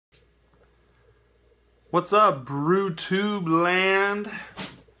What's up, BrewTube land?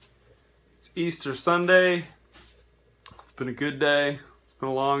 It's Easter Sunday. It's been a good day. It's been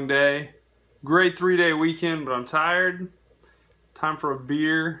a long day. Great 3-day weekend, but I'm tired. Time for a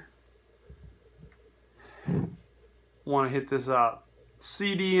beer. Want to hit this up.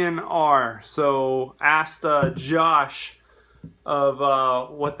 CDNR. So asked Josh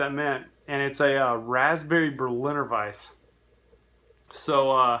of what that meant, and it's a raspberry Berliner Weisse.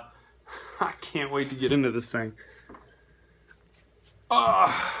 So I can't wait to get into this thing.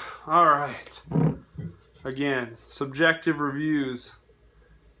 All right. Again, subjective reviews.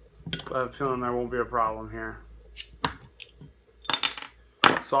 But I have a feeling there won't be a problem here.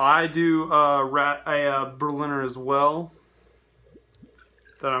 So I do a Berliner as well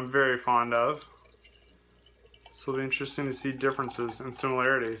that I'm very fond of. So it'll be interesting to see differences and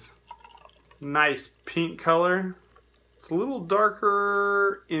similarities. Nice pink color. It's a little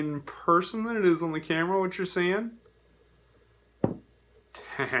darker in person than it is on the camera, what you're seeing.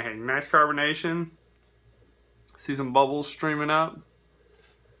 Dang, nice carbonation. See some bubbles streaming up.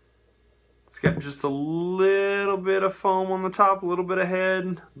 It's got just a little bit of foam on the top, a little bit of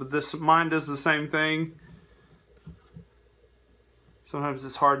head, but mine does the same thing. Sometimes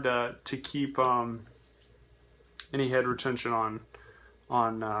it's hard to keep any head retention on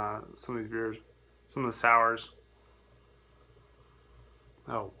some of these beers, some of the sours.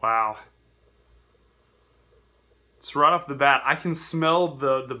 Oh wow! So right off the bat, I can smell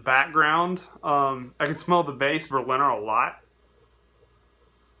the background. I can smell the base Berliner a lot.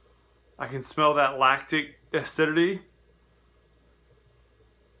 I can smell that lactic acidity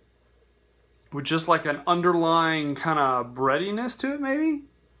with just like an underlying kind of breadiness to it, maybe,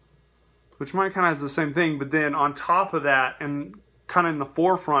 which mine kind of has the same thing. But then on top of that, and kind of in the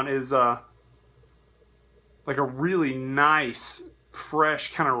forefront, is like a really nice,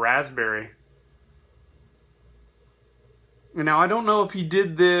 fresh kind of raspberry. And now I don't know if he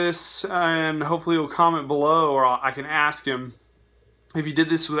did this, and hopefully he'll comment below, or I can ask him if he did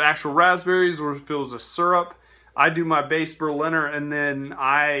this with actual raspberries or if it was a syrup. I do my base Berliner, and then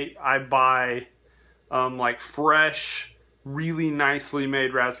I buy like fresh, really nicely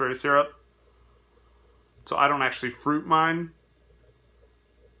made raspberry syrup. So I don't actually fruit mine.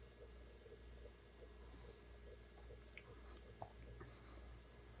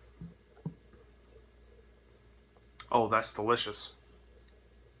 Oh, that's delicious.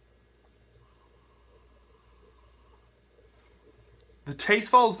 The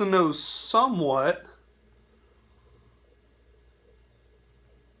taste follows the nose somewhat.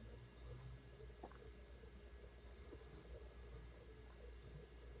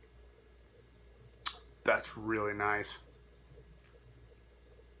 That's really nice.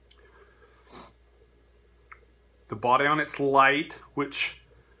 The body on it's light, which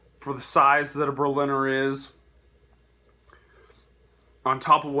for the size that a Berliner is, on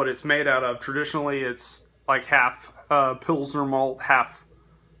top of what it's made out of, traditionally it's like half Pilsner malt, half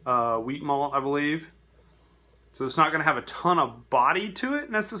wheat malt, I believe. So it's not going to have a ton of body to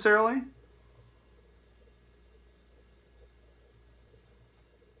it necessarily.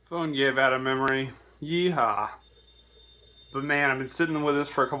 Phone gave out of memory. Yeehaw. But man, I've been sitting with this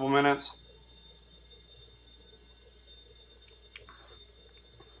for a couple minutes.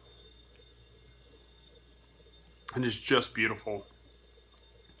 And it's just beautiful.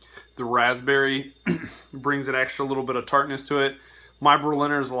 The raspberry brings an extra little bit of tartness to it. My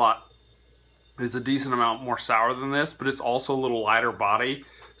Berliner is a decent amount more sour than this, but it's also a little lighter body.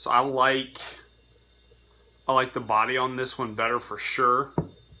 So I like the body on this one better for sure.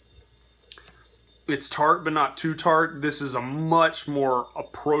 It's tart, but not too tart. This is a much more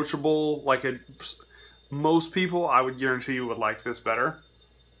approachable, most people, I would guarantee you, would like this better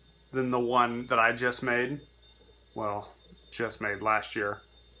than the one that I just made. Well, just made last year.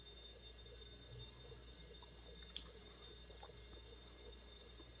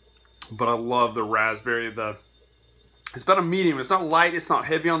 But I love the raspberry. It's about a medium. It's not light. It's not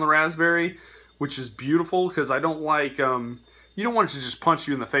heavy on the raspberry, which is beautiful because I don't like. You don't want it to just punch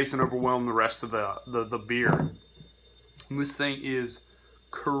you in the face and overwhelm the rest of the beer. And this thing is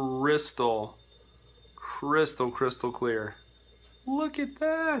crystal clear. Look at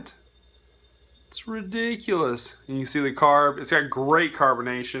that. It's ridiculous. And you can see the carb. It's got great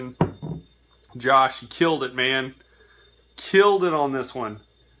carbonation. Josh, you killed it, man. Killed it on this one.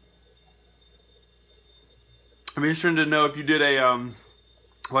 I'm interested to know if you did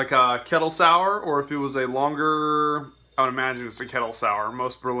like a kettle sour, or if it was a longer. I would imagine it's a kettle sour.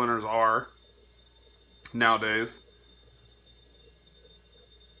 Most Berliners are nowadays.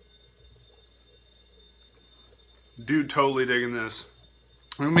 Dude, totally digging this.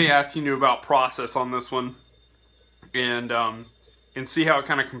 I'm going to be asking you about process on this one, and see how it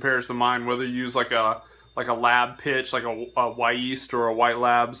kind of compares to mine. Whether you use like a lab pitch, like a Weisse or a White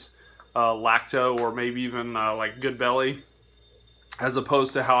Labs lacto, or maybe even like Good Belly, as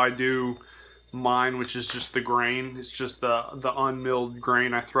opposed to how I do mine, which is just the grain. It's just the unmilled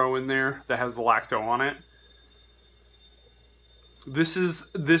grain I throw in there that has the lacto on it. This is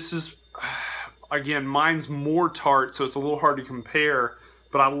again, mine's more tart, so it's a little hard to compare.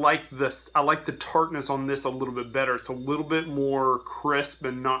 But I like this. I like the tartness on this a little bit better. It's a little bit more crisp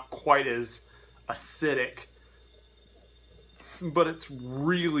and not quite as acidic. But it's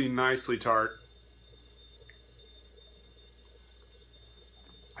really nicely tart.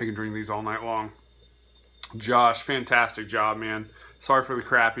 I can drink these all night long. Josh, fantastic job, man. Sorry for the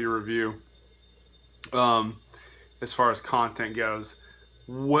crappy review. As far as content goes,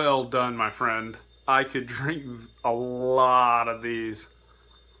 well done, my friend. I could drink a lot of these.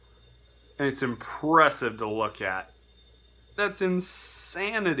 And it's impressive to look at. That's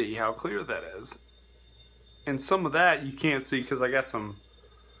insanity how clear that is. And some of that you can't see because I got some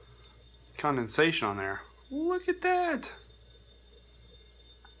condensation on there. Look at that.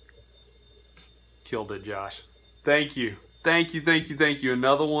 Killed it, Josh. Thank you. Thank you, thank you, thank you.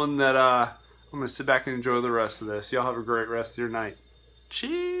 Another one that I'm going to sit back and enjoy the rest of this. Y'all have a great rest of your night.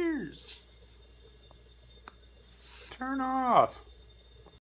 Cheers. Turn off.